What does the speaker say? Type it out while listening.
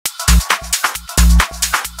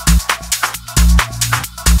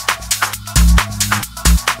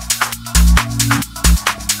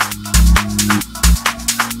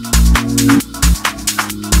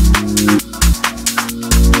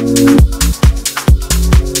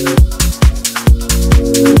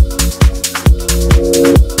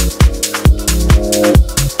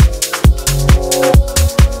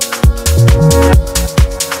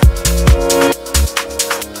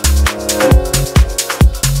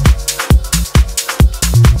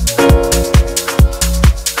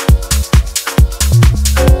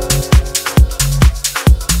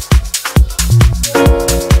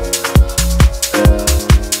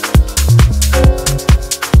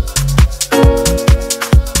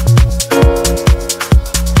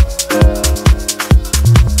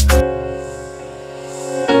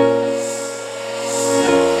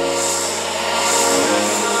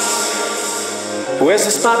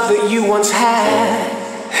once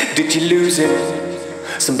had, did you lose it?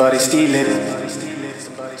 Somebody steal it?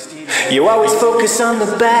 You always focus on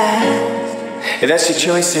the bad, that's your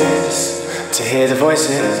choices, to hear the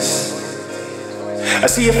voices. I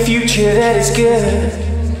see a future that is good,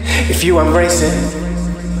 if you embrace it,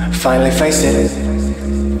 finally face it.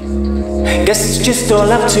 Guess it's just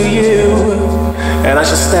all up to you, and I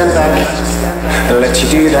shall stand back and let you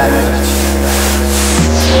do that.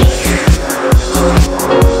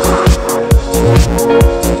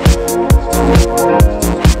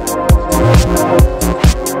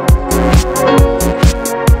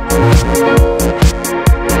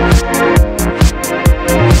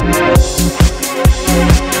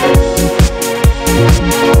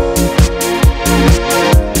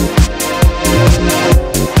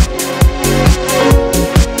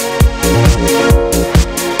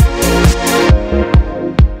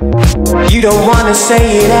 You don't wanna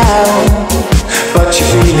say it out, but you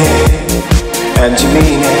feel it, and you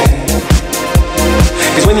mean it.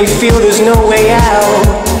 Cause when you feel there's no way out,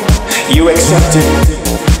 you accept it,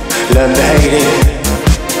 learn to hate it.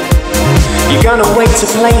 You're gonna wait to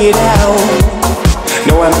play it out,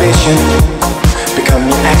 no ambition, become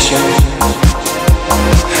your action.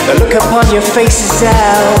 The look upon your face is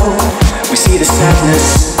out, we see the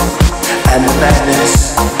sadness and the madness.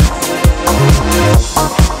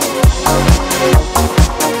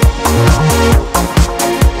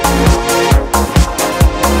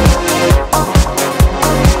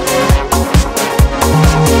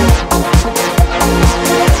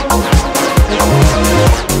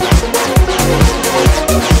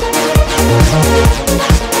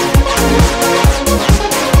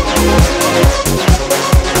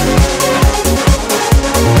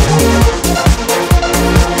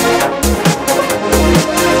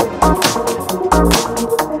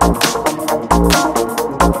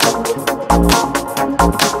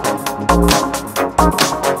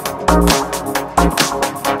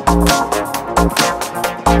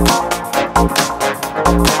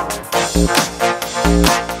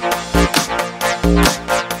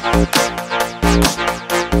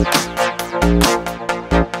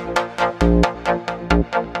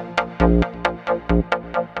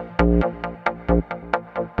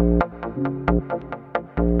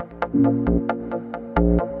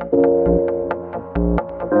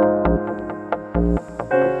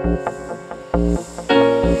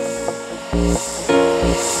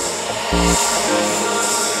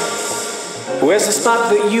 Where's the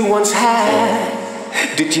spot that you once had?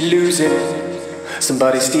 Did you lose it?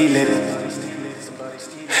 Somebody steal it?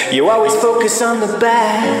 You always focus on the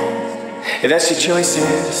bad, that's your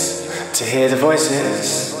choices, to hear the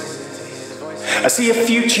voices. I see a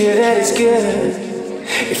future that is good,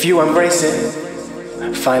 if you embrace it,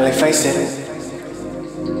 finally face it.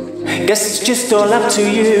 Guess it's just all up to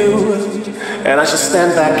you, and I shall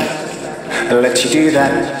stand back and let you do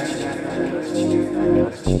that.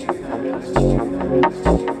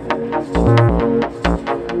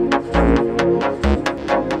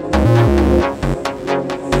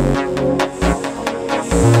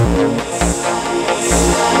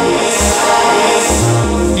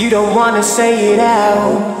 You don't wanna say it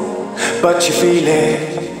out, but you feel it,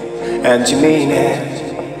 and you mean it.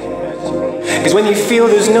 Cause when you feel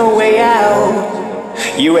there's no way out,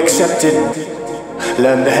 you accept it,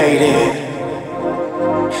 learn to hate it.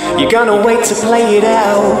 You're gonna wait to play it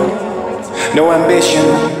out, no ambition,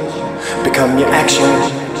 become your action.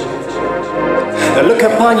 The look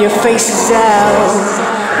upon your face is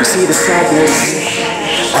out, you see the sadness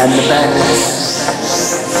and the badness.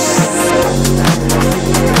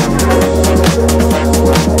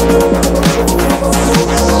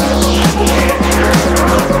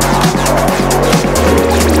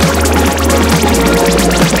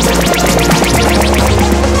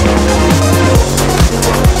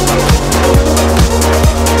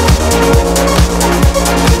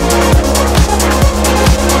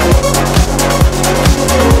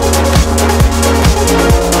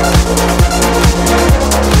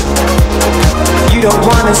 You don't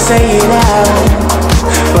wanna say it out,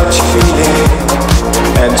 but you feel it,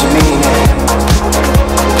 and you mean it.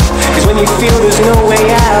 Cause when you feel there's no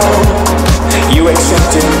way out, you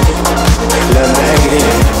accept it, learn to hate it.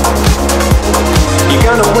 You're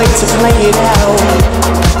gonna wait to play it out,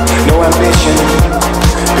 no ambition,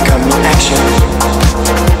 become your action.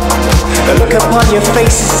 The look upon your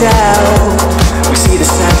face is out, we see the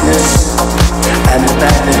sadness and the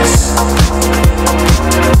madness.